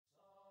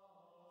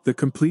The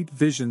complete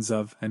visions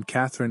of Anne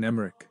Catherine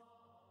Emmerich.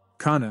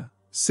 Cana,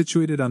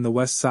 situated on the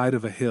west side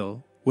of a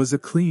hill, was a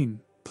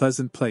clean,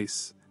 pleasant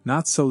place,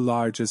 not so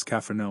large as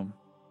Capharnaum.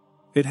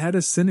 It had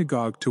a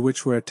synagogue to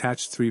which were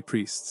attached 3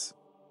 priests.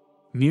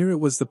 Near it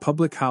was the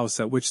public house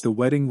at which the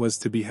wedding was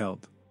to be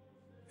held.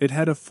 It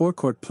had a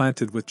forecourt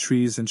planted with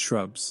trees and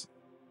shrubs.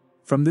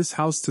 From this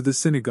house to the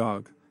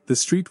synagogue, the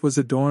street was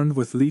adorned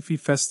with leafy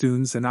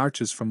festoons and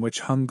arches from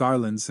which hung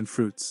garlands and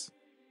fruits.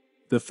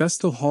 The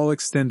festal hall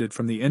extended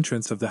from the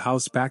entrance of the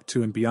house back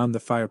to and beyond the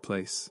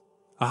fireplace,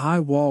 a high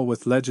wall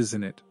with ledges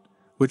in it,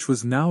 which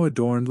was now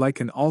adorned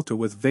like an altar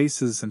with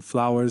vases and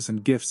flowers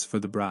and gifts for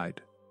the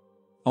bride.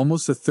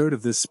 Almost a third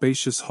of this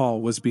spacious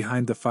hall was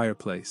behind the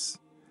fireplace,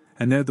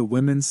 and there the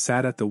women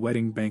sat at the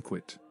wedding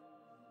banquet.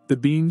 The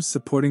beams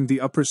supporting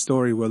the upper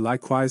story were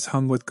likewise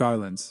hung with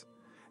garlands,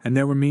 and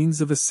there were means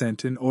of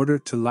ascent in order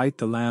to light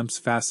the lamps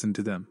fastened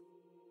to them.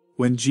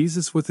 When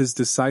Jesus with his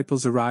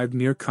disciples arrived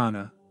near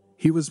Cana,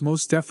 he was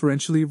most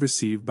deferentially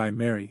received by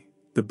Mary,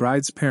 the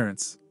bride's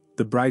parents,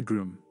 the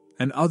bridegroom,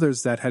 and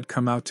others that had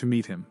come out to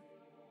meet him.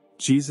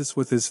 Jesus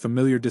with his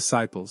familiar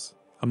disciples,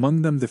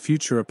 among them the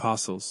future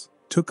apostles,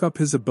 took up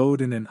his abode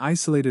in an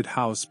isolated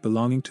house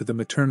belonging to the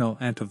maternal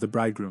aunt of the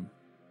bridegroom.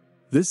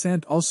 This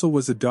aunt also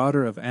was a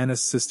daughter of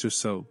Anna's sister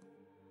Sob.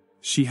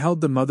 She held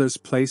the mother's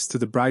place to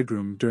the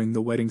bridegroom during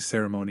the wedding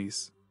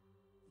ceremonies.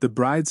 The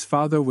bride's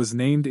father was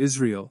named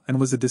Israel and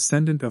was a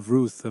descendant of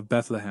Ruth of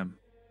Bethlehem.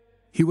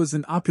 He was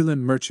an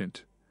opulent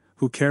merchant,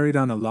 who carried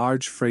on a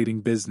large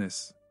freighting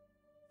business.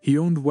 He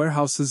owned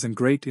warehouses and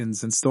great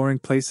inns and storing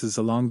places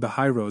along the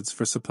highroads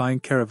for supplying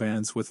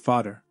caravans with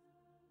fodder.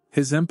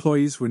 His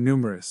employees were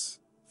numerous,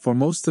 for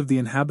most of the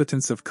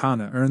inhabitants of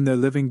Cana earned their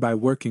living by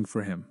working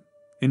for him.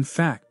 In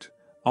fact,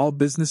 all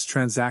business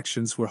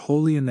transactions were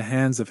wholly in the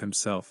hands of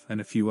himself and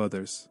a few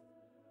others.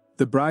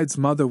 The bride's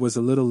mother was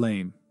a little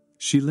lame.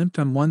 She limped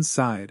on one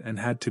side and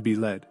had to be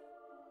led.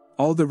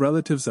 All the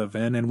relatives of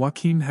Anne and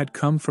Joachim had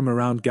come from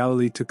around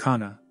Galilee to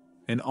Cana,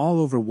 in all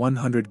over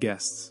 100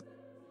 guests.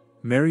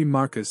 Mary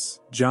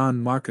Marcus,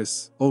 John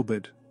Marcus,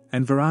 Obed,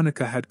 and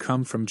Veronica had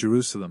come from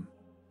Jerusalem.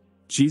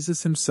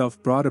 Jesus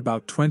himself brought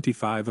about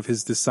 25 of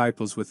his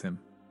disciples with him.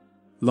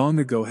 Long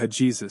ago had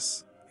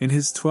Jesus, in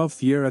his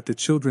 12th year at the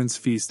children's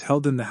feast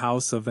held in the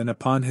house of and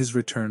upon his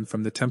return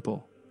from the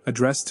temple,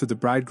 addressed to the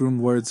bridegroom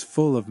words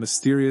full of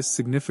mysterious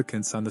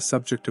significance on the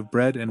subject of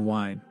bread and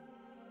wine.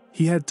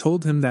 He had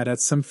told him that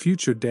at some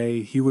future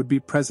day he would be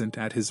present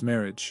at his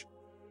marriage.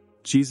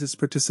 Jesus'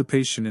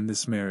 participation in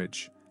this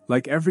marriage,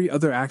 like every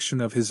other action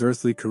of his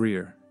earthly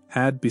career,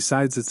 had,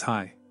 besides its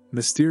high,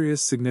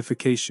 mysterious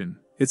signification,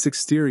 its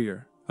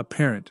exterior,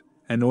 apparent,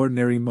 and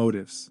ordinary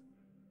motives.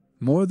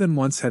 More than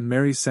once had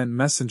Mary sent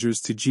messengers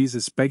to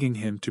Jesus begging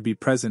him to be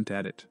present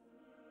at it.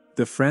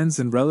 The friends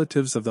and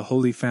relatives of the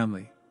Holy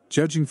Family,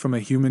 judging from a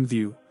human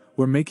view,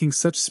 were making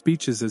such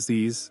speeches as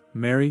these: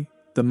 Mary,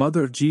 the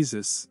mother of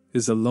Jesus,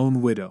 is a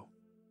lone widow.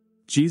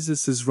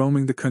 Jesus is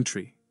roaming the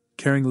country,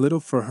 caring little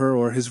for her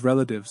or his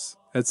relatives,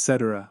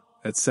 etc.,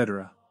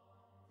 etc.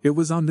 It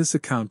was on this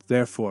account,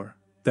 therefore,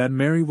 that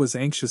Mary was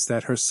anxious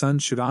that her son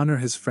should honor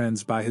his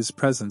friends by his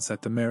presence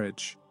at the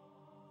marriage.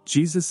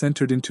 Jesus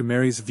entered into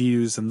Mary's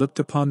views and looked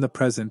upon the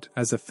present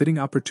as a fitting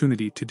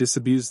opportunity to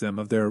disabuse them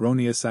of their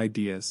erroneous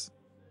ideas.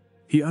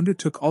 He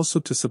undertook also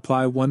to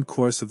supply one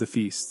course of the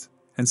feast,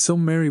 and so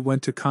Mary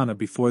went to Cana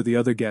before the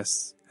other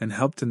guests, and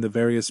helped in the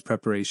various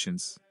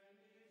preparations.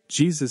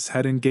 Jesus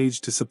had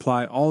engaged to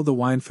supply all the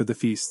wine for the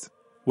feast,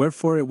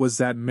 wherefore it was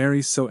that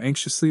Mary so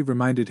anxiously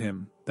reminded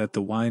him that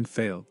the wine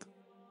failed.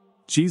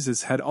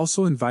 Jesus had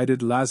also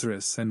invited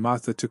Lazarus and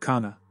Martha to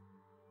Cana.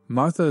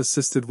 Martha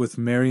assisted with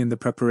Mary in the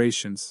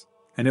preparations,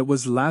 and it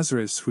was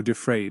Lazarus who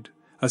defrayed,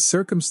 a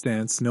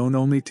circumstance known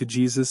only to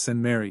Jesus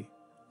and Mary,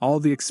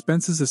 all the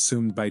expenses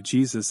assumed by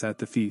Jesus at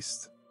the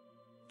feast.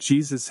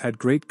 Jesus had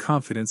great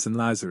confidence in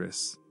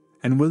Lazarus,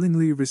 and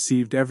willingly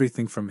received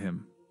everything from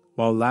him,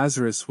 while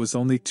Lazarus was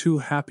only too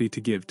happy to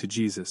give to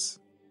Jesus.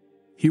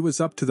 He was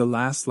up to the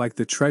last like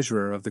the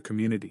treasurer of the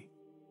community.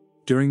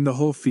 During the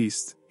whole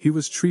feast, he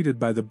was treated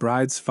by the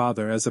bride's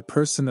father as a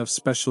person of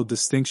special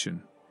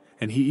distinction,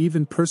 and he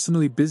even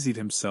personally busied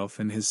himself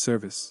in his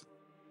service.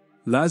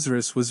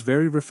 Lazarus was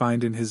very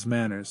refined in his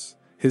manners,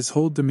 his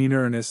whole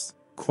demeanor earnest,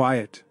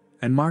 quiet,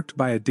 and marked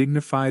by a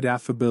dignified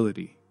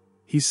affability.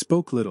 He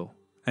spoke little,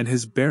 and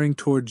his bearing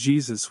toward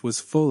Jesus was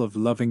full of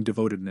loving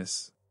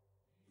devotedness.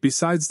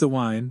 Besides the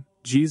wine,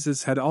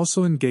 Jesus had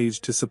also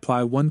engaged to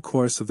supply one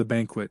course of the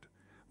banquet,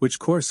 which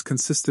course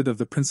consisted of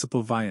the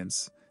principal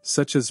viands,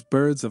 such as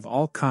birds of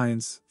all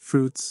kinds,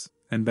 fruits,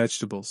 and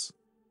vegetables.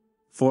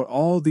 For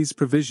all these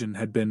provision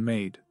had been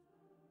made.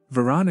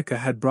 Veronica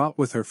had brought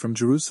with her from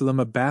Jerusalem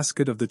a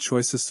basket of the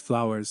choicest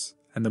flowers,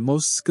 and the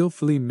most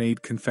skillfully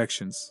made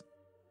confections.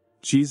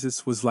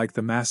 Jesus was like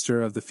the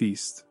master of the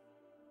feast.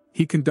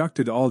 He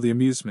conducted all the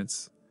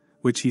amusements,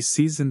 which he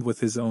seasoned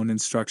with his own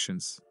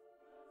instructions.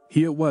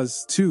 He it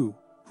was, too,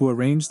 who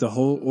arranged the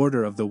whole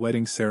order of the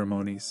wedding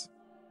ceremonies.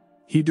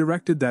 He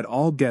directed that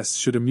all guests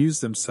should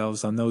amuse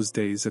themselves on those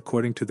days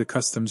according to the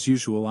customs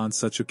usual on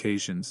such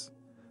occasions,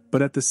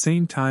 but at the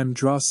same time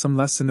draw some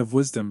lesson of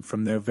wisdom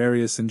from their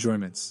various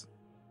enjoyments.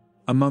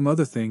 Among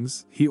other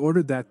things, he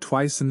ordered that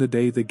twice in the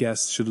day the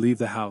guests should leave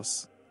the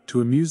house,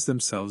 to amuse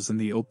themselves in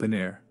the open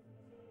air.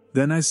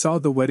 Then I saw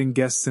the wedding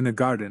guests in a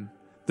garden,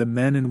 the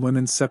men and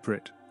women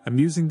separate,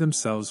 amusing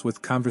themselves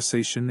with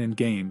conversation and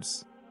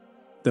games.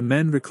 The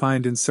men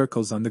reclined in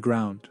circles on the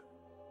ground.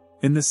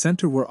 In the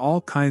center were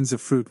all kinds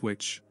of fruit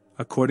which,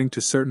 according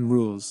to certain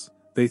rules,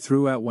 they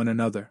threw at one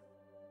another.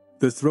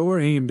 The thrower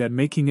aimed at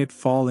making it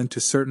fall into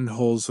certain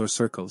holes or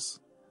circles,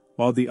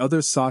 while the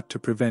other sought to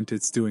prevent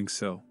its doing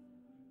so.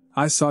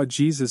 I saw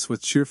Jesus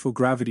with cheerful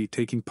gravity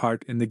taking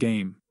part in the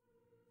game.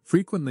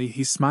 Frequently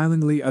he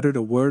smilingly uttered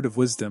a word of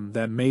wisdom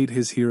that made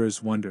his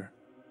hearers wonder.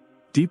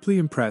 Deeply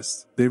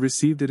impressed, they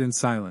received it in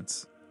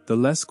silence, the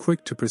less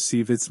quick to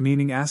perceive its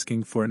meaning,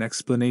 asking for an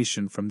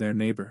explanation from their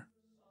neighbor.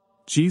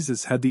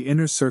 Jesus had the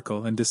inner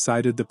circle and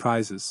decided the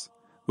prizes,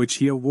 which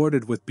he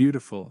awarded with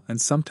beautiful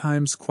and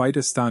sometimes quite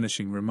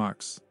astonishing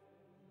remarks.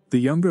 The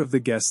younger of the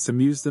guests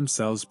amused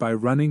themselves by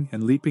running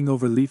and leaping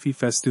over leafy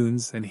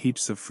festoons and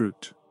heaps of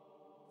fruit.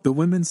 The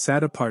women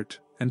sat apart,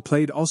 and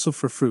played also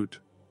for fruit,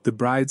 the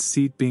bride's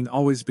seat being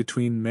always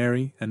between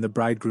Mary and the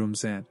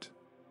bridegroom's aunt.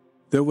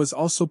 There was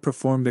also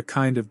performed a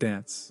kind of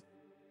dance.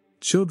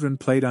 Children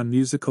played on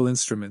musical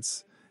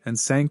instruments, and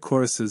sang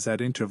choruses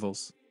at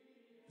intervals.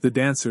 The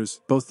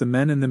dancers, both the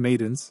men and the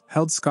maidens,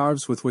 held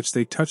scarves with which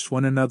they touched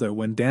one another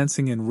when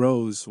dancing in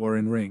rows or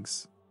in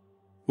rings.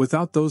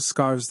 Without those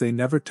scarves they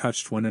never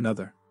touched one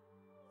another.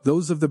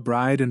 Those of the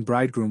bride and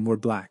bridegroom were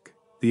black,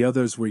 the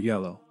others were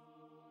yellow.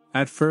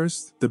 At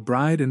first, the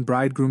bride and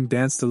bridegroom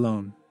danced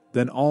alone,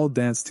 then all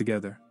danced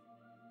together.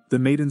 The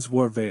maidens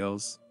wore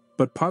veils,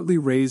 but partly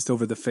raised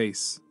over the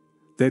face.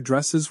 Their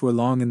dresses were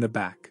long in the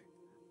back,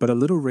 but a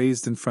little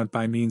raised in front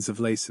by means of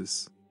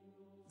laces.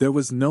 There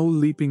was no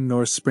leaping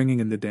nor springing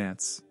in the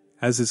dance,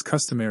 as is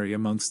customary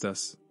amongst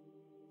us.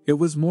 It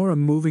was more a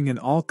moving in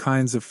all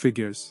kinds of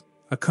figures,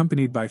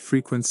 accompanied by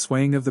frequent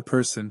swaying of the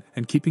person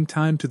and keeping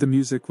time to the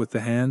music with the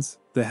hands,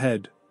 the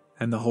head,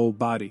 and the whole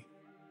body.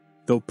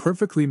 Though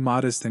perfectly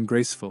modest and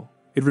graceful,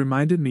 it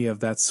reminded me of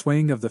that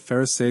swaying of the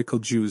Pharisaical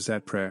Jews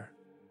at prayer.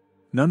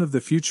 None of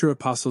the future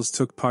apostles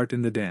took part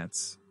in the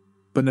dance,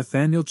 but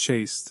Nathanael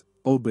Chaste,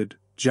 Obed,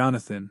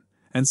 Jonathan,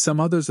 and some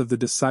others of the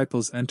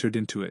disciples entered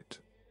into it.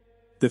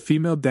 The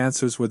female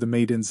dancers were the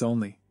maidens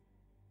only.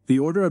 The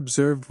order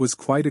observed was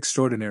quite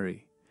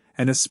extraordinary,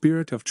 and a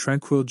spirit of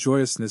tranquil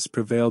joyousness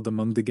prevailed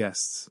among the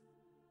guests.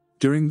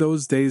 During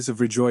those days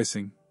of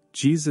rejoicing,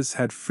 Jesus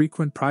had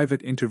frequent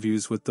private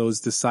interviews with those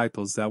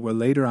disciples that were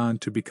later on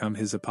to become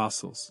his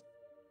apostles.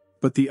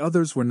 But the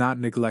others were not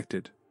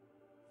neglected.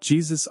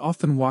 Jesus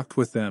often walked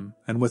with them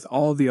and with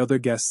all the other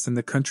guests in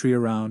the country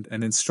around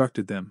and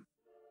instructed them.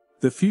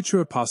 The future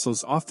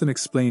apostles often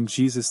explained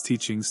Jesus'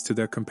 teachings to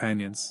their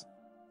companions.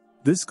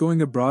 This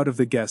going abroad of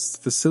the guests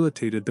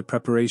facilitated the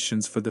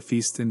preparations for the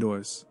feast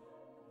indoors.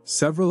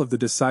 Several of the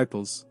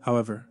disciples,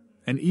 however,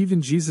 and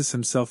even Jesus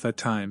himself at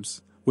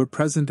times, were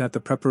present at the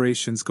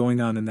preparations going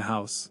on in the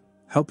house,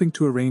 helping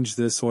to arrange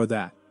this or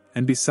that,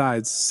 and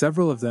besides,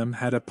 several of them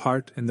had a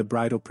part in the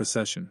bridal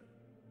procession.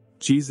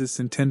 Jesus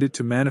intended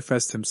to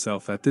manifest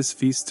himself at this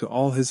feast to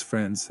all his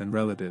friends and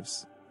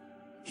relatives.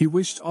 He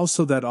wished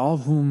also that all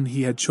whom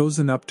he had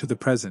chosen up to the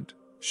present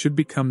should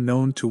become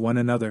known to one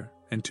another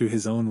and to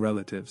his own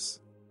relatives.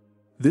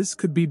 This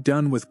could be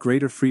done with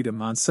greater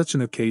freedom on such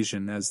an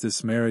occasion as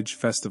this marriage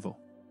festival.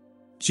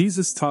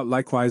 Jesus taught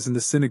likewise in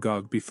the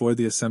synagogue before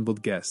the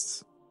assembled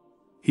guests.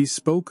 He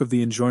spoke of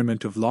the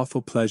enjoyment of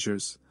lawful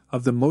pleasures,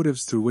 of the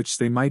motives through which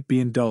they might be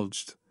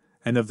indulged,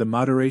 and of the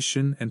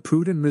moderation and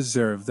prudent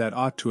reserve that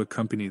ought to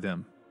accompany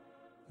them.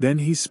 Then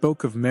he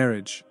spoke of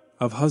marriage,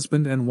 of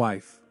husband and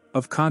wife,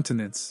 of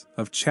continence,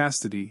 of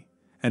chastity,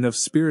 and of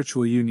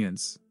spiritual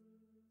unions.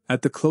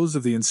 At the close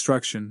of the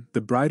instruction,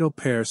 the bridal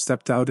pair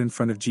stepped out in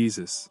front of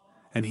Jesus,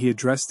 and he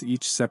addressed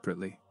each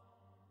separately.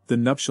 The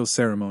nuptial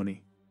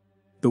ceremony.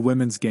 The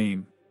women's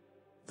game.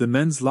 The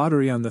men's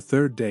lottery on the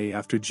third day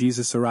after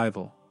Jesus'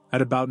 arrival.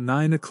 At about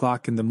 9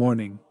 o'clock in the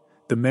morning,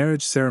 the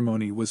marriage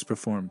ceremony was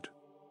performed.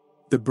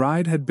 The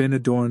bride had been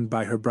adorned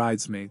by her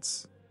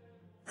bridesmaids.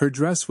 Her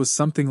dress was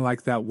something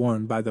like that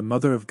worn by the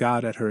Mother of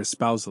God at her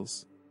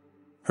espousals.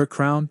 Her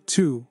crown,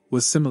 too,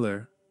 was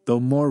similar, though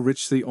more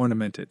richly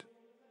ornamented.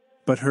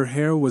 But her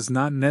hair was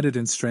not netted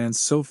in strands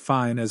so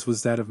fine as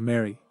was that of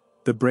Mary.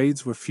 The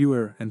braids were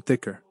fewer and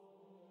thicker.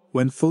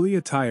 When fully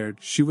attired,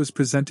 she was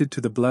presented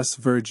to the Blessed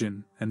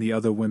Virgin and the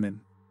other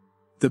women.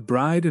 The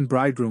bride and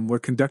bridegroom were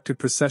conducted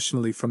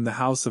processionally from the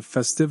house of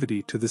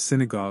festivity to the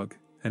synagogue,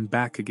 and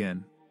back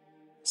again.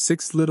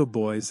 6 little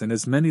boys and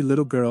as many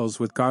little girls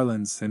with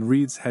garlands and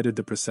wreaths headed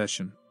the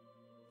procession.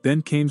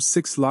 Then came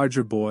 6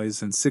 larger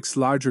boys and 6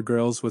 larger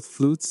girls with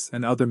flutes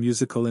and other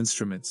musical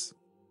instruments.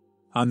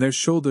 On their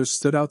shoulders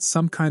stood out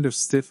some kind of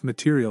stiff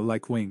material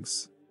like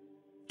wings.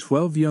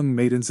 12 young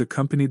maidens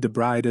accompanied the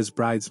bride as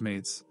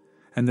bridesmaids,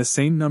 and the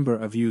same number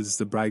of youths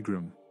the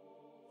bridegroom.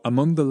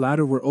 Among the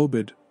latter were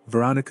Obed,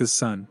 Veronica's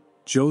son,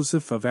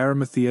 Joseph of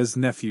Arimathea's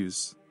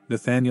nephews,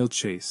 Nathanael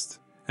Chaste,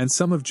 and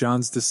some of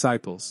John's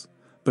disciples,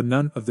 but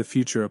none of the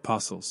future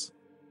apostles.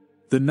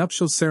 The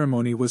nuptial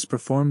ceremony was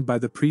performed by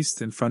the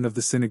priest in front of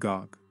the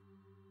synagogue.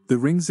 The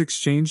rings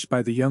exchanged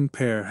by the young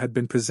pair had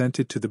been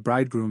presented to the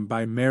bridegroom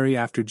by Mary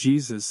after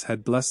Jesus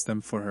had blessed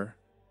them for her.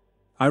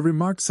 I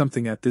remarked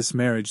something at this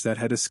marriage that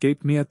had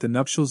escaped me at the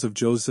nuptials of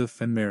Joseph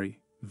and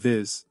Mary,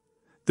 viz.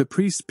 The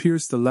priest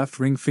pierced the left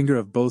ring finger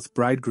of both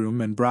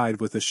bridegroom and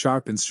bride with a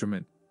sharp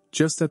instrument,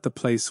 just at the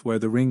place where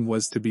the ring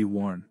was to be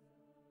worn.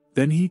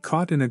 Then he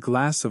caught in a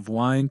glass of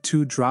wine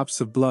 2 drops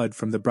of blood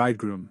from the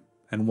bridegroom,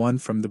 and 1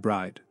 from the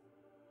bride.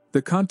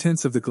 The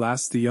contents of the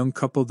glass the young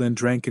couple then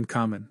drank in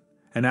common,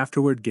 and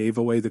afterward gave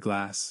away the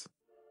glass.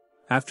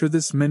 After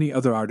this many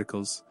other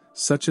articles,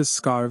 such as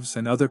scarves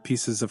and other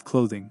pieces of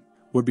clothing,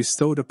 were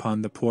bestowed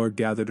upon the poor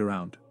gathered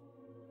around.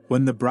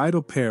 When the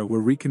bridal pair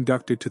were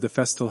reconducted to the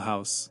festal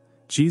house,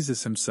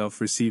 Jesus himself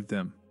received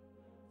them.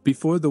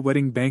 Before the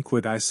wedding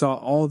banquet I saw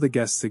all the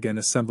guests again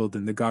assembled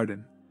in the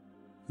garden.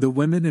 The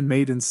women and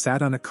maidens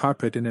sat on a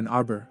carpet in an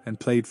arbor and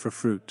played for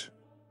fruit.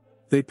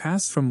 They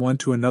passed from one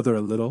to another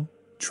a little,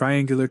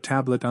 triangular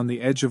tablet on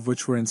the edge of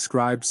which were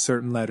inscribed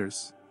certain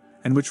letters,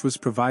 and which was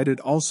provided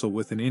also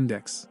with an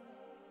index.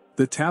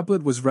 The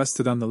tablet was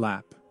rested on the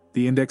lap,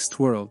 the index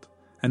twirled,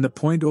 and the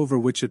point over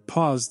which it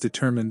paused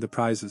determined the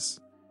prizes.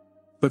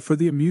 But for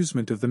the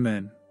amusement of the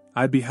men,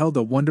 I beheld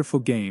a wonderful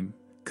game,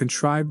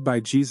 contrived by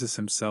Jesus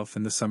himself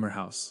in the summer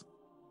house.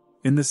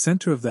 In the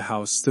center of the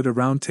house stood a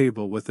round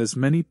table with as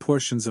many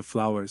portions of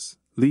flowers,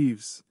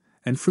 leaves,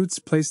 and fruits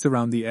placed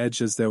around the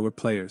edge as there were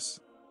players.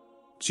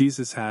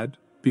 Jesus had,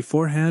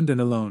 beforehand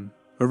and alone,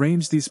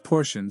 arranged these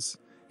portions,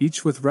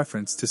 each with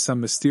reference to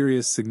some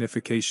mysterious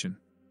signification.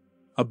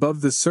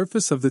 Above the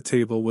surface of the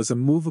table was a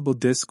movable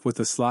disc with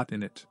a slot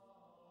in it.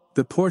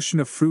 The portion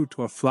of fruit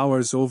or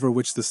flowers over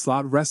which the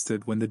slot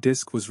rested when the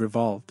disc was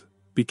revolved,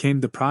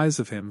 became the prize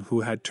of him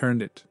who had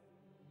turned it.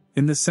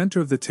 In the center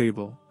of the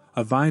table,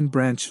 a vine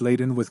branch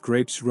laden with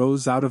grapes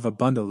rose out of a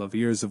bundle of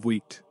ears of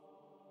wheat.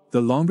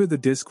 The longer the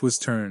disc was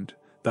turned,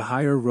 the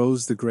higher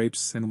rose the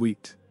grapes and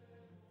wheat.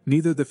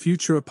 Neither the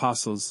future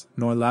apostles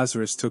nor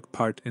Lazarus took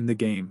part in the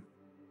game.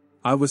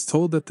 I was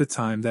told at the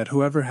time that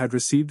whoever had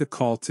received a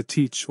call to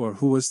teach or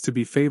who was to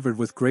be favored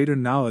with greater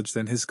knowledge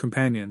than his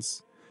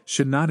companions,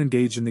 should not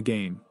engage in the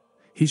game.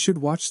 He should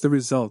watch the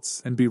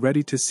results and be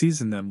ready to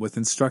season them with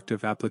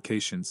instructive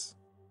applications.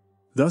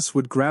 Thus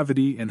would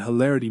gravity and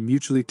hilarity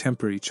mutually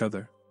temper each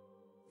other.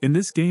 In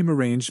this game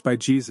arranged by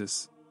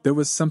Jesus, there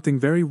was something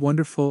very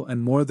wonderful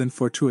and more than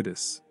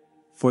fortuitous,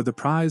 for the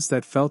prize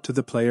that fell to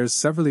the players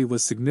severally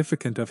was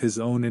significant of his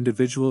own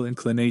individual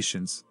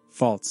inclinations,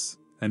 faults,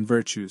 and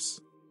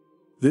virtues.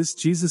 This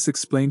Jesus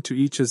explained to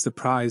each as the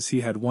prize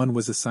he had won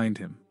was assigned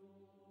him.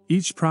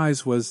 Each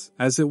prize was,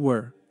 as it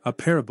were, a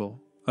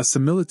parable, a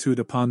similitude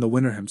upon the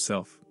winner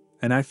himself,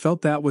 and I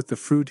felt that with the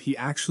fruit he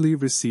actually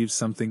received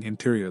something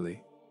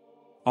interiorly.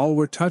 All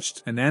were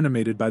touched and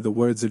animated by the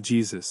words of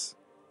Jesus,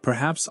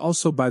 perhaps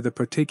also by the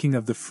partaking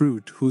of the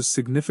fruit whose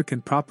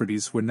significant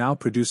properties were now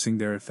producing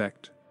their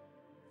effect.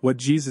 What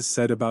Jesus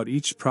said about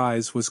each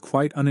prize was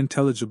quite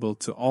unintelligible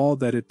to all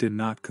that it did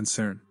not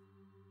concern.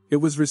 It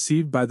was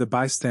received by the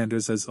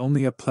bystanders as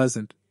only a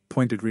pleasant,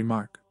 pointed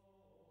remark.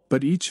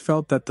 But each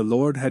felt that the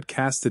Lord had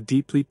cast a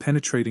deeply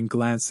penetrating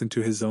glance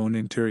into his own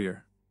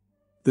interior.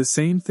 The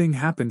same thing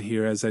happened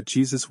here as at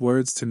Jesus'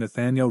 words to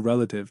Nathanael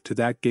relative to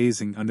that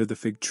gazing under the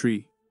fig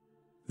tree.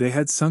 They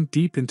had sunk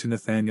deep into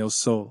Nathanael's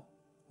soul,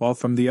 while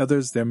from the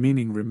others their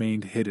meaning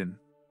remained hidden.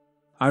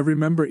 I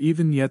remember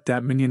even yet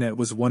that mignonette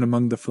was one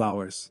among the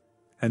flowers,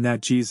 and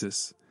that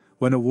Jesus,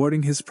 when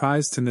awarding his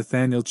prize to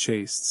Nathanael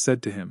chaste,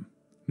 said to him,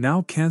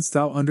 "Now canst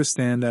thou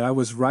understand that I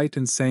was right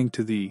in saying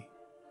to thee,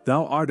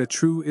 Thou art a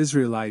true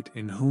Israelite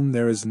in whom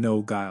there is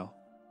no guile."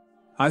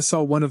 I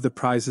saw one of the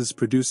prizes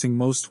producing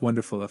most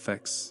wonderful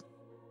effects.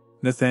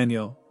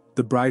 Nathanael,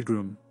 the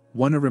bridegroom,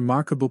 won a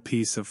remarkable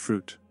piece of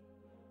fruit.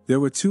 There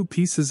were 2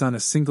 pieces on a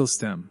single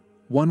stem,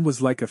 one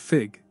was like a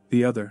fig,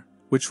 the other,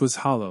 which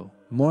was hollow,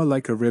 more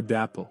like a ribbed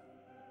apple.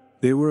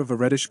 They were of a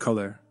reddish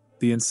color,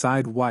 the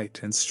inside white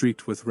and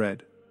streaked with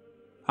red.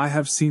 I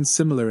have seen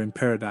similar in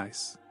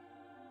paradise.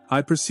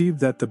 I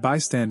perceived that the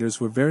bystanders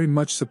were very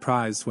much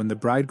surprised when the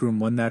bridegroom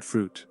won that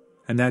fruit,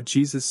 and that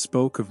Jesus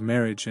spoke of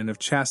marriage and of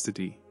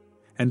chastity,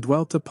 and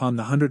dwelt upon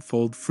the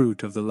 100-fold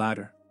fruit of the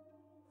latter.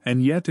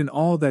 And yet in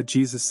all that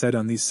Jesus said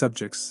on these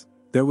subjects,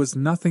 there was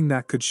nothing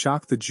that could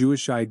shock the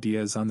Jewish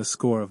ideas on the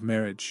score of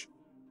marriage.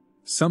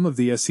 Some of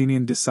the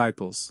Essenian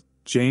disciples,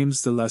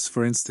 James the Less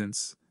for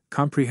instance,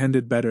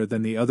 comprehended better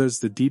than the others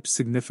the deep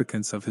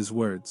significance of his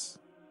words.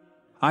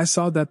 I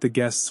saw that the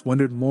guests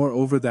wondered more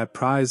over that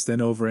prize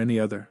than over any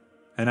other,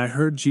 and I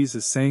heard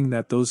Jesus saying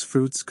that those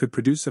fruits could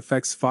produce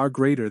effects far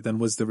greater than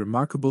was the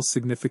remarkable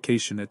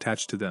signification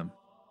attached to them.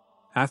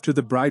 After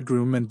the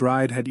bridegroom and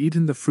bride had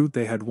eaten the fruit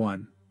they had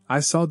won,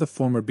 I saw the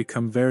former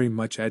become very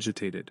much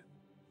agitated.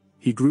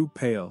 He grew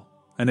pale,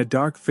 and a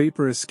dark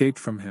vapor escaped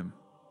from him,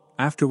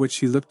 after which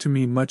he looked to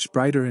me much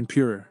brighter and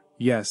purer,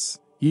 yes,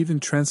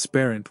 even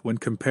transparent when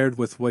compared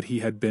with what he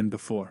had been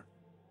before.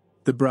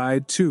 The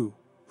bride, too,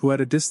 who at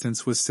a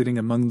distance was sitting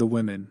among the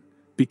women,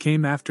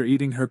 became after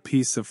eating her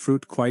piece of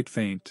fruit quite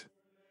faint.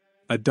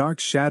 A dark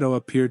shadow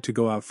appeared to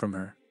go out from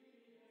her.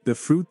 The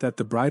fruit that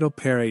the bridal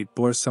pair ate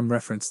bore some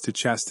reference to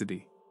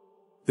chastity.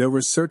 There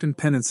were certain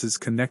penances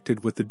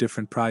connected with the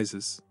different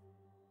prizes.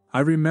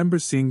 I remember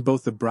seeing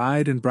both the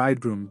bride and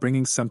bridegroom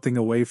bringing something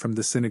away from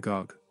the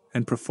synagogue,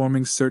 and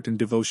performing certain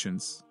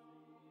devotions.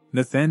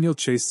 Nathanael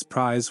Chase's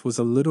prize was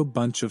a little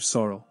bunch of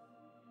sorrel.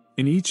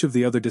 In each of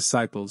the other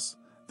disciples,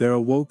 there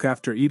awoke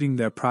after eating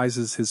their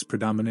prizes his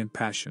predominant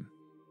passion.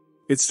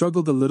 It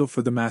struggled a little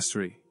for the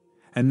mastery,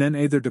 and then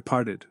either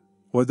departed,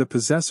 or the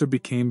possessor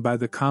became by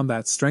the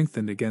combat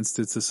strengthened against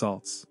its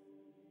assaults.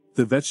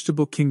 The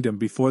vegetable kingdom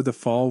before the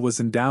fall was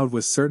endowed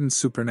with certain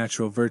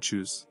supernatural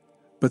virtues,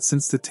 but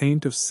since the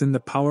taint of sin the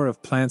power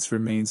of plants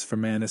remains for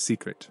man a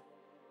secret.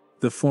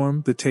 The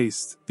form, the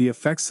taste, the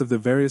effects of the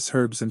various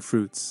herbs and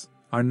fruits,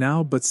 are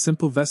now but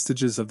simple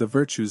vestiges of the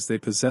virtues they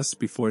possessed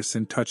before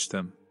sin touched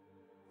them.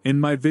 In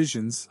my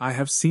visions I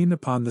have seen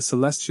upon the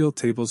celestial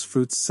tables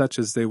fruits such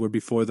as they were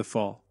before the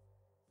fall.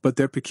 But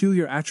their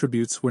peculiar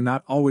attributes were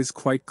not always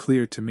quite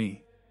clear to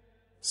me.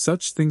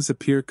 Such things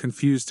appear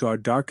confused to our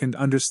darkened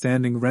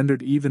understanding,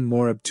 rendered even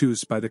more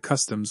obtuse by the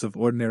customs of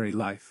ordinary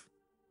life.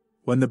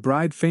 When the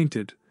bride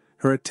fainted,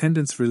 her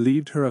attendants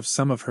relieved her of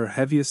some of her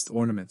heaviest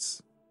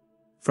ornaments.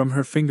 From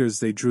her fingers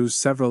they drew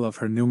several of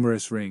her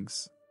numerous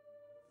rings.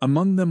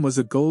 Among them was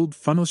a gold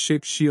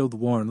funnel-shaped shield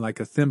worn like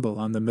a thimble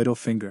on the middle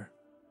finger.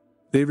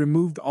 They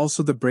removed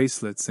also the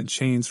bracelets and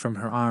chains from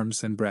her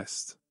arms and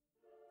breast.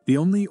 The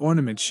only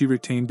ornament she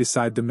retained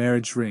beside the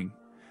marriage ring,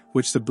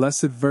 which the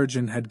Blessed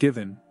Virgin had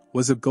given,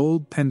 was a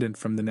gold pendant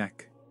from the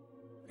neck.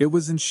 It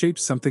was in shape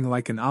something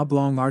like an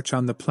oblong arch,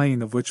 on the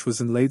plane of which was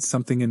inlaid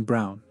something in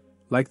brown,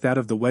 like that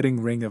of the wedding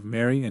ring of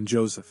Mary and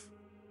Joseph.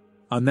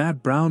 On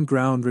that brown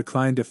ground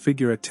reclined a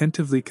figure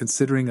attentively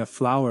considering a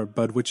flower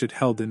bud which it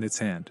held in its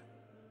hand.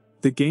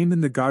 The game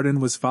in the garden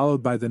was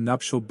followed by the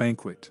nuptial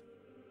banquet.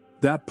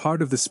 That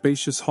part of the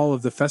spacious hall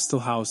of the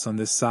festal house on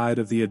this side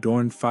of the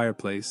adorned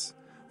fireplace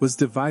was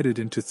divided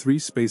into 3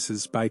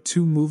 spaces by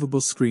 2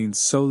 movable screens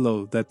so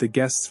low that the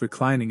guests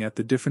reclining at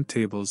the different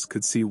tables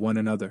could see one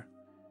another.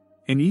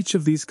 In each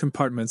of these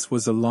compartments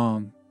was a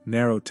long,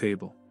 narrow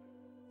table.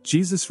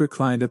 Jesus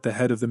reclined at the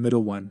head of the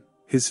middle one,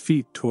 his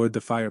feet toward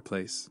the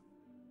fireplace.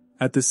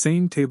 At the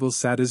same table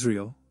sat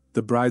Israel,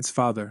 the bride's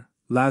father,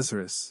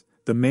 Lazarus,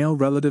 the male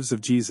relatives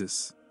of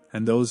Jesus,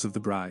 and those of the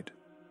bride.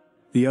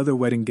 The other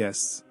wedding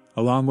guests,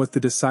 along with the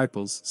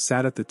disciples,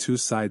 sat at the 2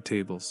 side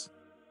tables.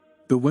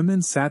 The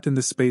women sat in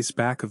the space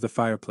back of the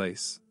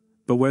fireplace,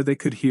 but where they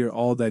could hear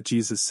all that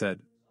Jesus said.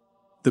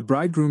 The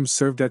bridegroom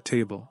served at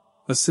table,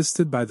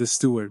 assisted by the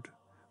steward,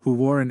 who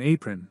wore an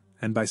apron,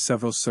 and by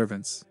several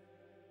servants.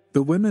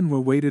 The women were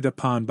waited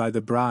upon by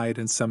the bride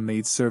and some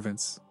maid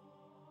servants.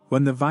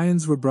 When the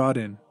viands were brought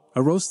in,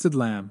 a roasted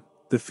lamb,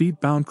 the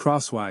feet bound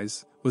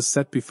crosswise, was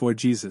set before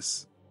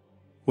Jesus.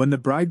 When the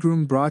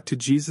bridegroom brought to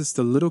Jesus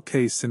the little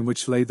case in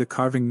which lay the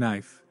carving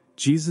knife,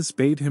 Jesus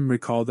bade him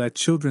recall that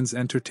children's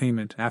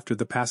entertainment after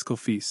the Paschal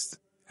feast,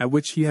 at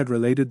which he had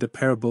related the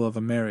parable of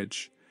a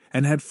marriage,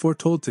 and had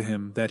foretold to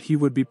him that he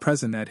would be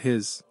present at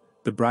his,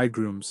 the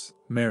bridegroom's,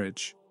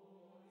 marriage.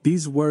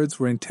 These words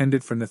were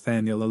intended for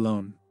Nathanael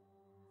alone.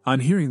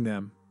 On hearing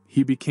them,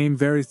 he became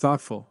very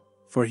thoughtful,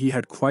 for he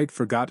had quite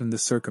forgotten the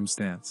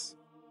circumstance.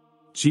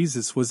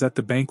 Jesus was at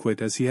the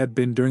banquet as he had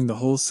been during the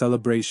whole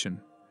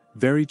celebration,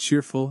 very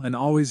cheerful and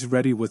always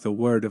ready with a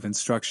word of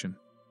instruction.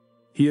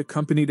 He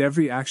accompanied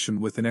every action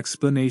with an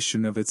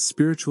explanation of its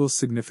spiritual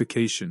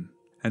signification,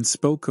 and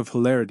spoke of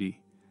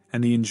hilarity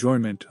and the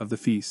enjoyment of the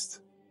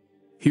feast.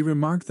 He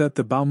remarked that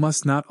the bough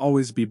must not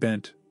always be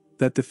bent,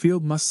 that the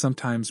field must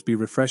sometimes be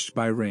refreshed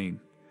by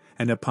rain,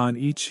 and upon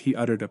each he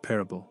uttered a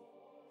parable.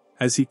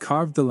 As he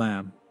carved the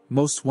lamb,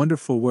 most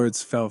wonderful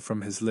words fell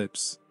from his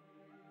lips.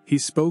 He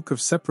spoke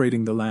of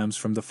separating the lambs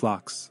from the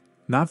flocks,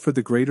 not for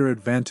the greater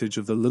advantage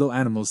of the little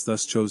animals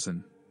thus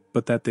chosen,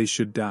 but that they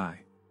should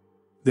die.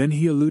 Then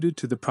he alluded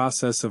to the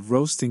process of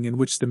roasting in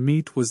which the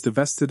meat was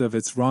divested of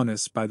its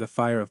rawness by the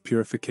fire of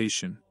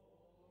purification.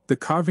 The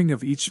carving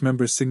of each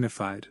member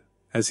signified,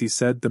 as he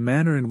said, the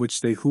manner in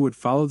which they who would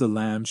follow the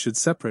lamb should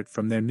separate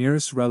from their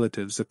nearest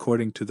relatives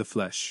according to the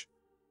flesh.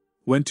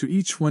 When to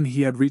each one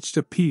he had reached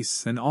a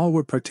piece and all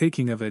were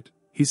partaking of it,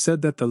 he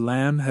said that the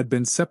lamb had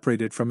been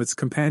separated from its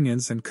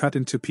companions and cut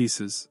into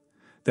pieces,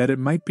 that it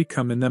might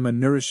become in them a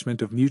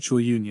nourishment of mutual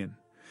union.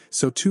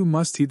 So too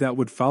must he that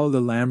would follow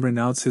the lamb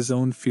renounce his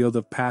own field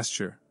of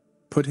pasture,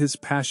 put his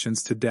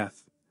passions to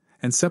death,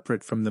 and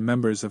separate from the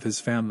members of his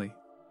family.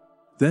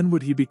 Then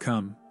would he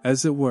become,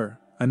 as it were,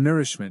 a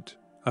nourishment,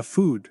 a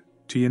food,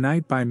 to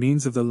unite by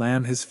means of the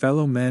lamb his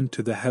fellow men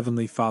to the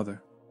heavenly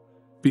Father.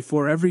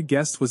 Before every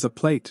guest was a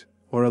plate,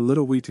 or a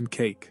little wheaten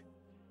cake.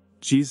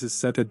 Jesus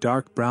set a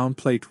dark brown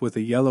plate with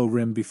a yellow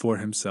rim before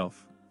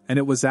himself, and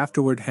it was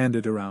afterward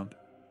handed around.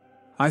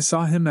 I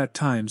saw him at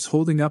times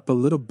holding up a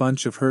little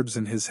bunch of herbs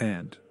in his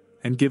hand,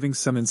 and giving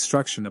some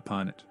instruction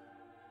upon it.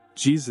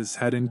 Jesus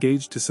had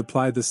engaged to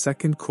supply the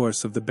second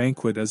course of the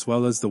banquet as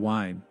well as the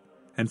wine,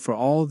 and for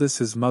all this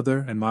his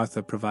mother and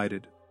Martha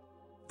provided.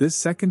 This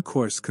second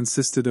course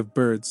consisted of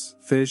birds,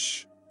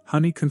 fish,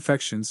 honey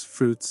confections,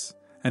 fruits,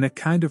 and a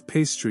kind of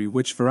pastry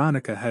which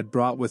Veronica had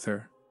brought with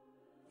her.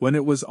 When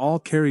it was all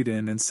carried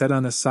in and set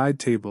on a side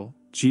table,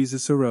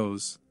 Jesus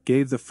arose,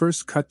 gave the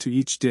first cut to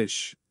each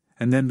dish,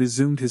 and then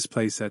resumed his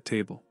place at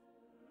table.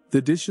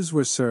 The dishes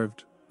were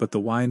served, but the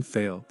wine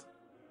failed.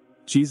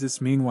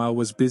 Jesus meanwhile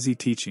was busy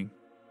teaching.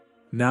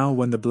 Now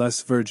when the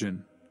Blessed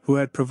Virgin, who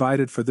had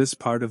provided for this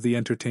part of the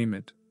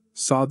entertainment,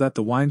 saw that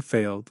the wine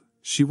failed,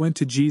 she went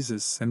to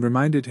Jesus and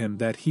reminded him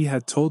that he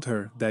had told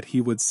her that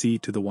he would see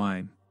to the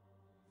wine.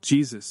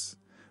 Jesus,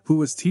 who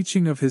was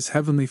teaching of his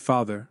heavenly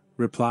Father,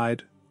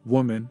 replied,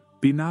 "Woman,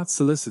 be not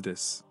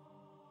solicitous.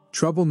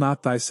 Trouble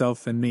not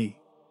thyself and me.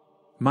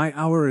 My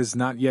hour is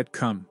not yet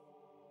come."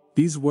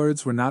 These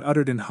words were not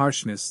uttered in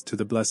harshness to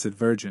the Blessed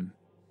Virgin.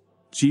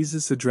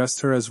 Jesus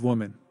addressed her as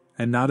woman,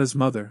 and not as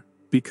mother,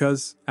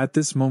 because, at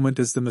this moment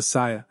as the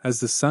Messiah, as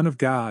the Son of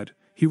God,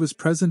 he was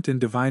present in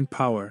divine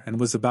power and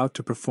was about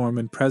to perform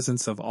in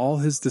presence of all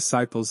his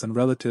disciples and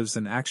relatives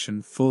an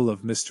action full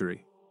of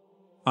mystery.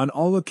 On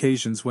all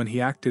occasions when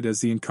he acted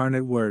as the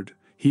incarnate Word,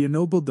 he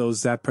ennobled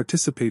those that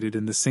participated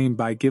in the same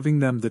by giving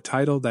them the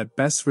title that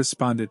best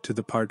responded to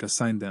the part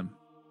assigned them.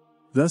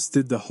 Thus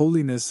did the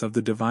holiness of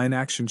the divine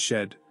action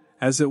shed,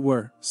 as it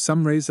were,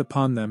 some rays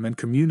upon them and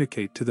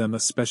communicate to them a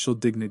special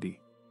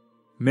dignity.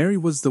 Mary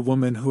was the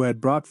woman who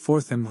had brought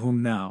forth him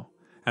whom now,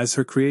 as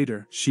her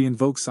Creator, she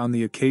invokes on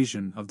the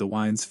occasion of the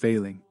wine's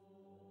failing.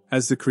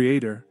 As the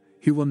Creator,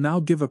 he will now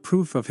give a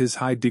proof of his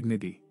high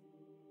dignity.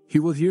 He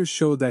will here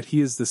show that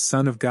he is the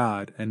Son of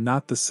God and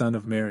not the Son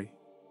of Mary.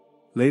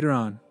 Later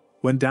on,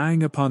 when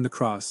dying upon the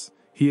cross,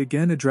 he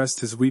again addressed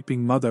his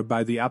weeping mother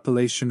by the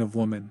appellation of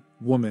woman,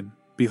 "Woman,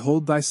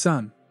 behold thy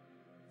son,"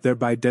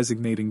 thereby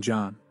designating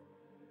John.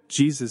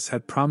 Jesus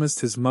had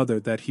promised his mother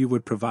that he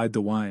would provide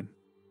the wine.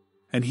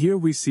 And here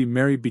we see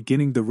Mary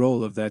beginning the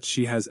role of that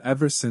she has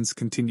ever since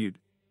continued.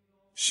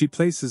 She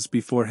places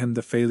before him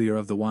the failure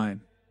of the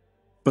wine.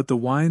 But the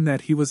wine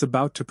that he was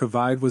about to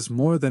provide was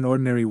more than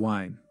ordinary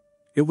wine.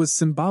 It was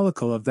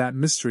symbolical of that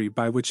mystery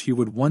by which he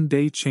would one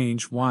day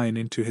change wine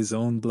into his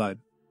own blood.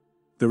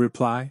 The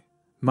reply,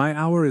 "My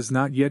hour is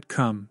not yet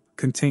come,"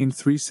 contained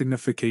three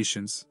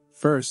significations.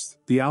 First,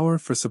 the hour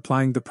for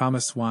supplying the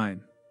promised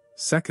wine.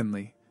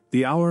 Secondly,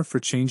 the hour for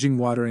changing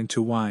water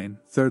into wine.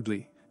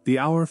 Thirdly, the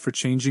hour for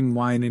changing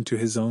wine into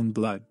his own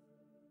blood.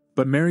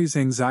 But Mary's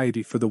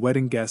anxiety for the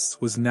wedding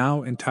guests was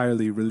now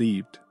entirely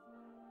relieved.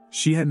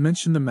 She had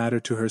mentioned the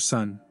matter to her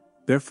son,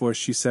 therefore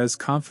she says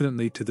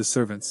confidently to the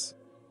servants,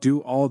 "Do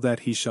all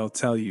that he shall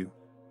tell you."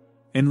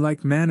 In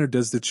like manner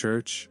does the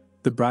Church,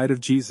 the bride of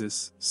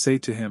Jesus, say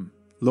to him,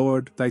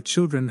 "Lord, thy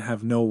children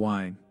have no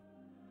wine."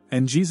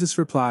 And Jesus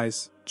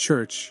replies,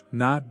 "Church,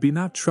 be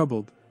not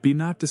troubled, be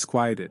not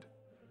disquieted.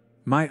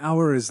 My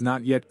hour is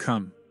not yet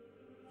come."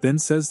 Then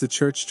says the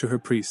Church to her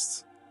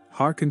priests,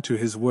 "Hearken to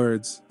his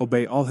words,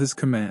 obey all his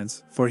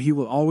commands, for he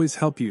will always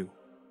help you."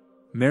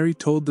 Mary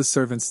told the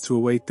servants to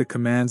await the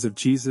commands of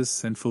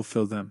Jesus and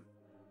fulfill them.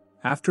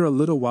 After a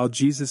little while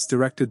Jesus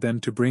directed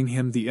them to bring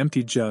him the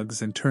empty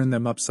jugs and turn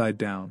them upside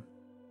down.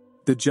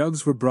 The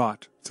jugs were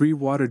brought, 3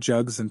 water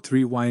jugs and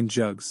 3 wine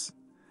jugs,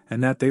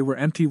 and that they were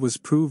empty was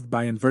proved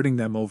by inverting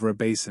them over a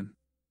basin.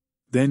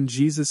 Then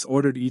Jesus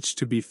ordered each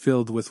to be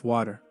filled with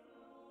water.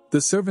 The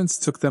servants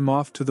took them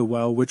off to the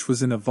well which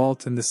was in a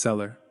vault in the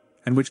cellar,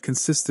 and which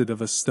consisted of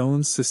a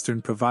stone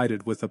cistern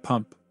provided with a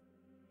pump.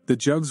 The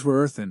jugs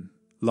were earthen,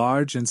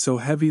 large and so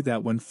heavy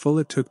that when full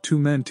it took 2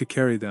 men to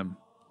carry them,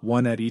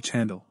 one at each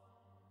handle.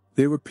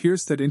 They were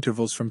pierced at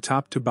intervals from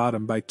top to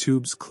bottom by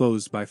tubes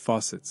closed by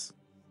faucets.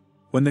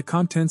 When the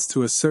contents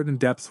to a certain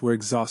depth were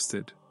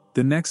exhausted,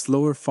 the next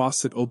lower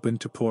faucet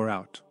opened to pour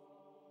out.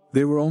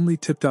 They were only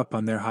tipped up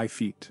on their high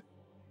feet.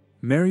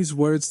 Mary's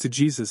words to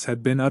Jesus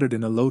had been uttered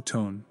in a low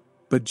tone,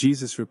 but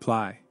Jesus'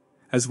 reply,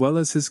 as well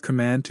as his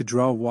command to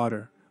draw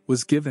water,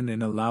 was given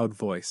in a loud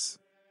voice.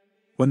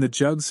 When the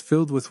jugs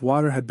filled with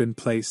water had been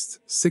placed,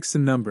 6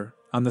 in number,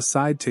 on the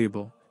side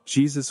table,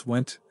 Jesus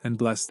went and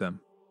blessed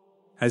them.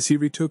 As he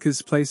retook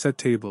his place at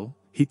table,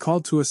 he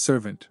called to a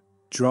servant,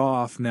 "Draw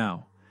off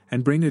now,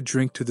 and bring a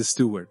drink to the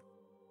steward."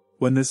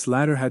 When this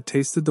latter had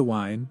tasted the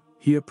wine,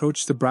 he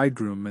approached the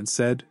bridegroom and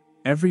said,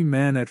 "Every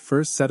man at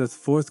first setteth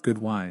forth good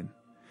wine,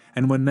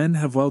 and when men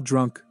have well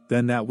drunk,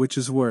 then that which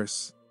is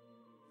worse.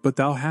 But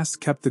thou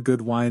hast kept the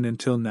good wine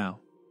until now."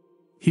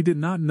 He did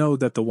not know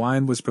that the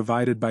wine was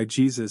provided by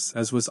Jesus,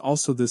 as was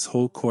also this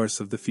whole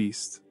course of the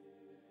feast.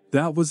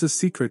 That was a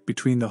secret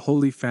between the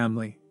Holy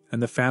Family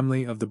and the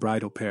family of the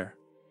bridal pair.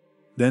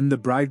 Then the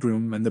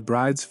bridegroom and the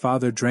bride's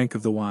father drank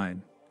of the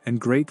wine, and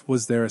great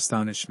was their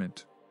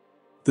astonishment.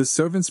 The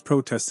servants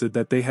protested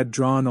that they had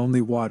drawn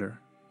only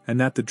water, and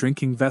that the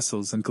drinking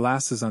vessels and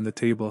glasses on the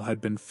table had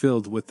been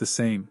filled with the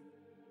same.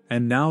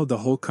 And now the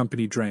whole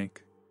company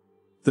drank.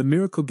 The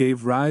miracle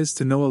gave rise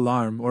to no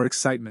alarm or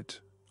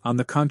excitement. On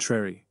the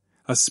contrary,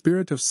 a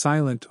spirit of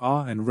silent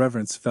awe and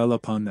reverence fell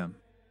upon them.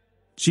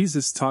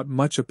 Jesus taught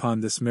much upon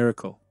this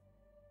miracle.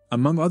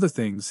 Among other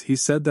things, he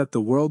said that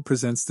the world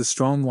presents the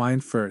strong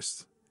wine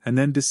first, and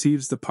then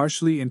deceives the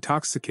partially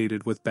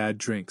intoxicated with bad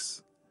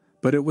drinks.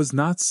 But it was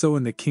not so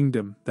in the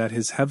kingdom that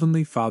his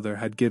heavenly Father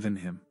had given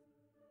him.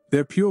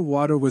 Their pure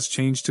water was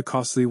changed to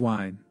costly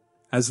wine,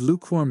 as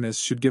lukewarmness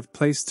should give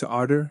place to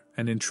ardor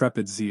and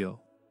intrepid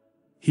zeal.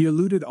 He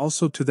alluded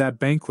also to that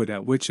banquet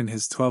at which in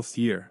his 12th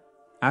year,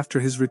 after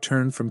his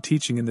return from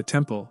teaching in the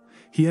temple,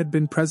 he had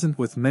been present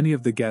with many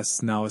of the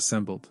guests now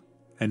assembled,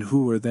 and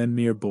who were then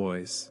mere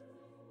boys.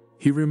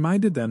 He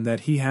reminded them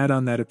that he had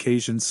on that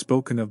occasion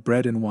spoken of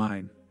bread and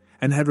wine,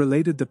 and had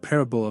related the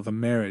parable of a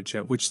marriage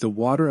at which the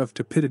water of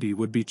tepidity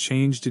would be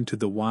changed into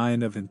the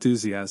wine of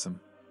enthusiasm.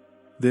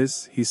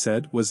 This, he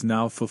said, was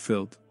now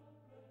fulfilled.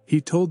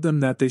 He told them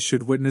that they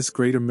should witness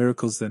greater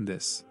miracles than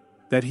this,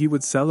 that he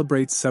would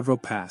celebrate several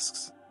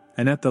Paschs,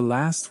 and at the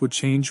last would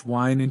change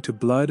wine into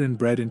blood and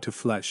bread into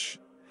flesh,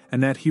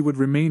 and that he would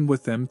remain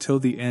with them till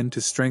the end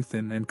to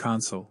strengthen and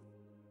console.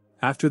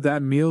 After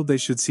that meal they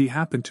should see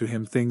happen to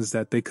him things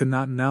that they could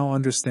not now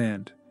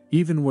understand,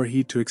 even were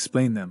he to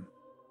explain them.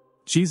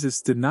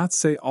 Jesus did not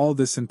say all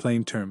this in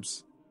plain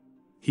terms.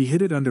 He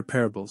hid it under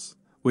parables,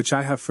 which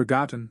I have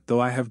forgotten, though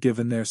I have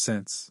given their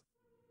sense.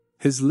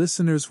 His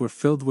listeners were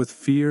filled with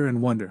fear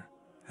and wonder,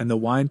 and the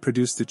wine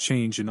produced a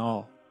change in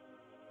all.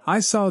 I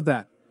saw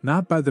that,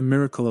 not by the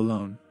miracle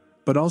alone,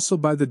 but also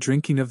by the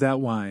drinking of that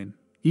wine,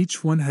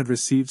 each one had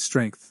received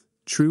strength,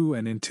 true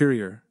and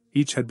interior,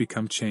 each had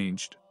become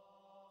changed.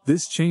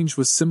 This change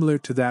was similar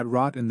to that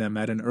wrought in them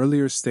at an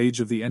earlier stage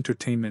of the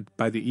entertainment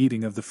by the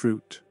eating of the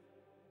fruit.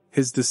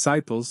 His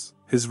disciples,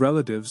 his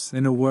relatives,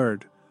 in a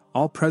word,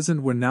 all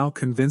present were now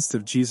convinced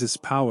of Jesus'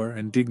 power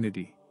and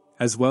dignity,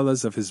 as well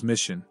as of his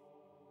mission.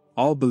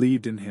 All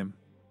believed in him.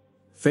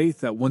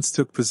 Faith at once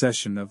took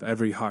possession of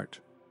every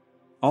heart.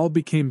 All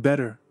became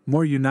better,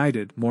 more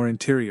united, more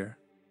interior.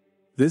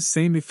 This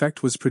same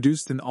effect was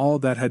produced in all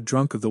that had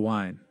drunk of the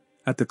wine.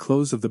 At the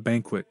close of the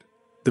banquet,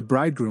 the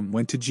bridegroom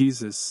went to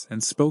Jesus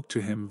and spoke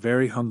to him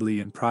very humbly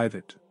in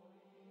private.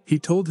 He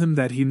told him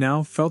that he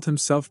now felt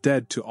himself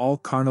dead to all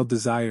carnal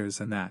desires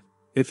and that,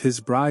 if his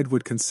bride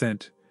would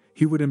consent,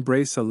 he would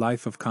embrace a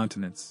life of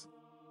continence.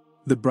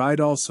 The bride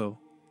also,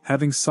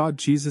 having sought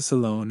Jesus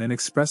alone and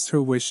expressed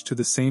her wish to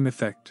the same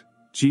effect,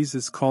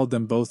 Jesus called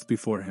them both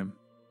before him.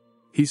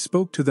 He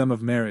spoke to them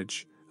of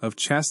marriage, of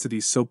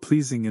chastity so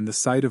pleasing in the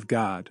sight of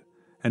God,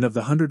 and of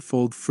the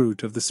hundredfold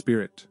fruit of the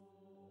Spirit.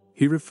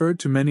 He referred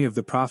to many of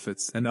the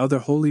prophets and other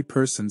holy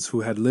persons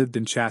who had lived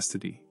in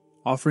chastity,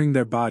 offering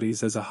their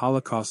bodies as a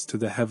holocaust to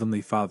the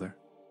Heavenly Father.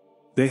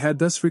 They had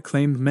thus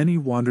reclaimed many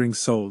wandering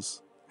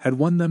souls, had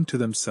won them to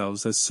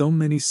themselves as so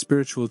many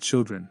spiritual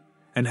children,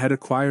 and had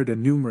acquired a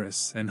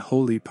numerous and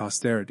holy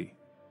posterity.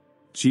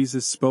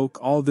 Jesus spoke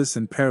all this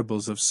in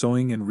parables of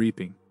sowing and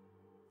reaping.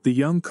 The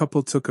young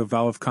couple took a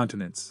vow of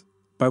continence,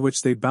 by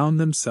which they bound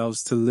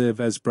themselves to live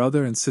as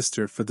brother and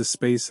sister for the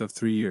space of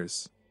 3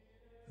 years.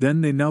 Then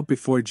they knelt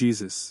before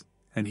Jesus,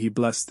 and he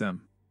blessed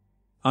them.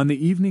 On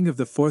the evening of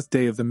the 4th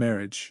day of the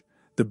marriage,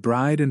 the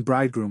bride and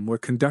bridegroom were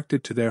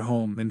conducted to their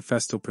home in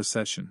festal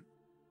procession.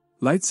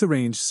 Lights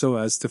arranged so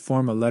as to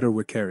form a letter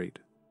were carried.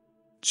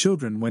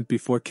 Children went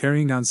before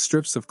carrying on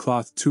strips of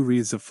cloth 2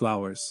 wreaths of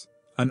flowers,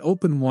 an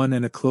open one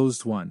and a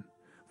closed one,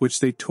 which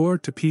they tore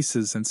to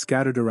pieces and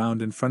scattered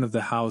around in front of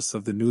the house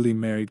of the newly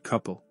married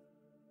couple.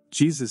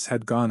 Jesus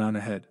had gone on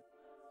ahead.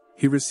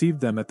 He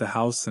received them at the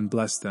house and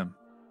blessed them.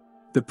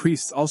 The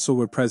priests also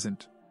were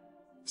present.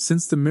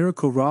 Since the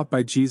miracle wrought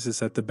by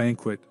Jesus at the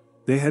banquet,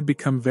 they had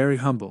become very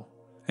humble,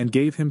 and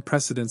gave him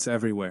precedence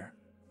everywhere.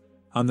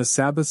 On the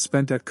Sabbath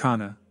spent at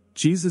Cana,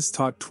 Jesus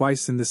taught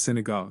twice in the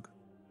synagogue.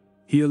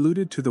 He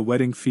alluded to the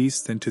wedding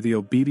feast and to the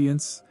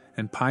obedience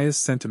and pious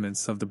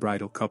sentiments of the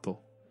bridal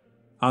couple.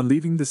 On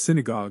leaving the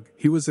synagogue,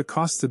 he was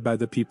accosted by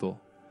the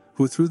people,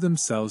 who threw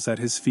themselves at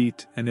his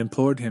feet and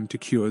implored him to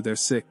cure their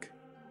sick.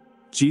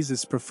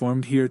 Jesus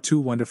performed here 2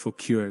 wonderful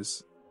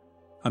cures.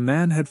 A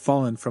man had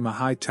fallen from a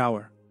high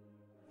tower.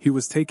 He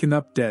was taken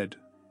up dead,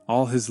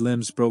 all his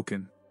limbs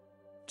broken.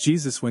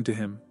 Jesus went to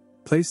him,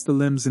 placed the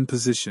limbs in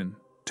position,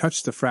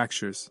 touched the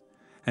fractures,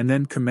 and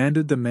then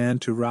commanded the man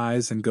to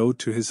rise and go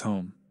to his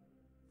home.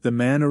 The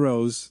man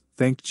arose,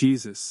 thanked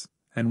Jesus,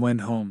 and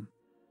went home.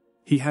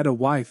 He had a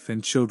wife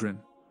and children.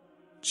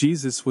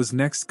 Jesus was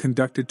next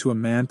conducted to a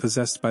man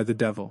possessed by the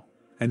devil,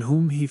 and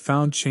whom he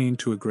found chained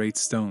to a great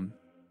stone.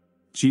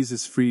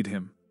 Jesus freed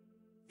him.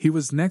 He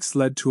was next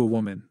led to a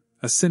woman,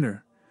 a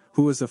sinner,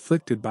 who was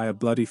afflicted by a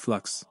bloody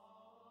flux.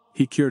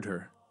 He cured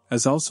her,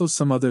 as also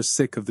some others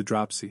sick of the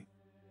dropsy.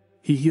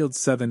 He healed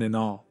 7 in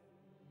all.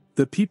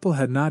 The people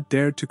had not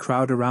dared to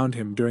crowd around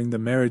him during the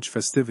marriage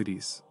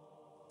festivities,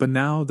 but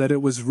now that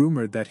it was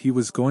rumored that he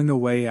was going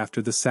away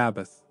after the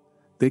Sabbath,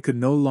 they could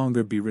no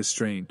longer be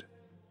restrained.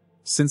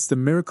 Since the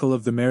miracle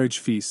of the marriage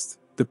feast,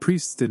 the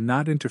priests did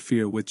not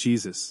interfere with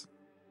Jesus.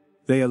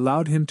 They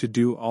allowed him to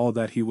do all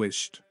that he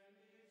wished.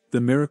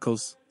 The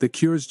miracles, the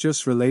cures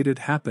just related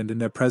happened in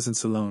their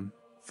presence alone,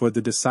 for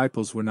the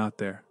disciples were not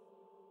there.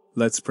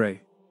 Let's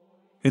pray.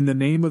 In the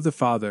name of the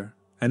Father,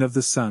 and of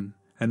the Son,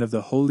 and of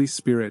the Holy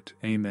Spirit,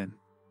 Amen.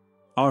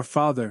 Our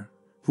Father,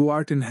 who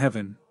art in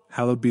heaven,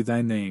 hallowed be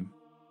thy name.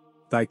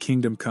 Thy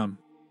kingdom come.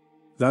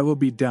 Thy will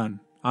be done,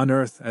 on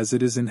earth as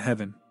it is in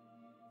heaven.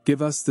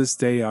 Give us this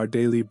day our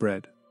daily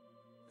bread.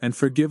 And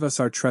forgive us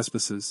our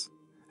trespasses,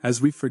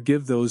 as we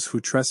forgive those who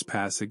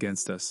trespass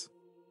against us.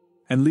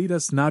 And lead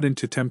us not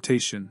into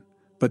temptation,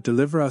 but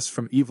deliver us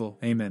from evil.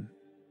 Amen.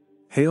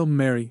 Hail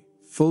Mary,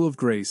 full of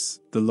grace,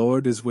 the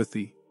Lord is with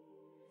thee.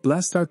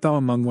 Blessed art thou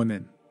among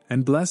women,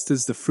 and blessed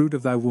is the fruit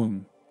of thy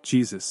womb,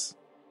 Jesus.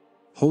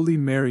 Holy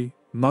Mary,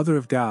 Mother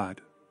of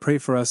God, pray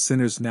for us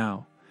sinners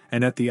now,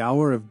 and at the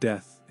hour of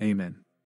death. Amen.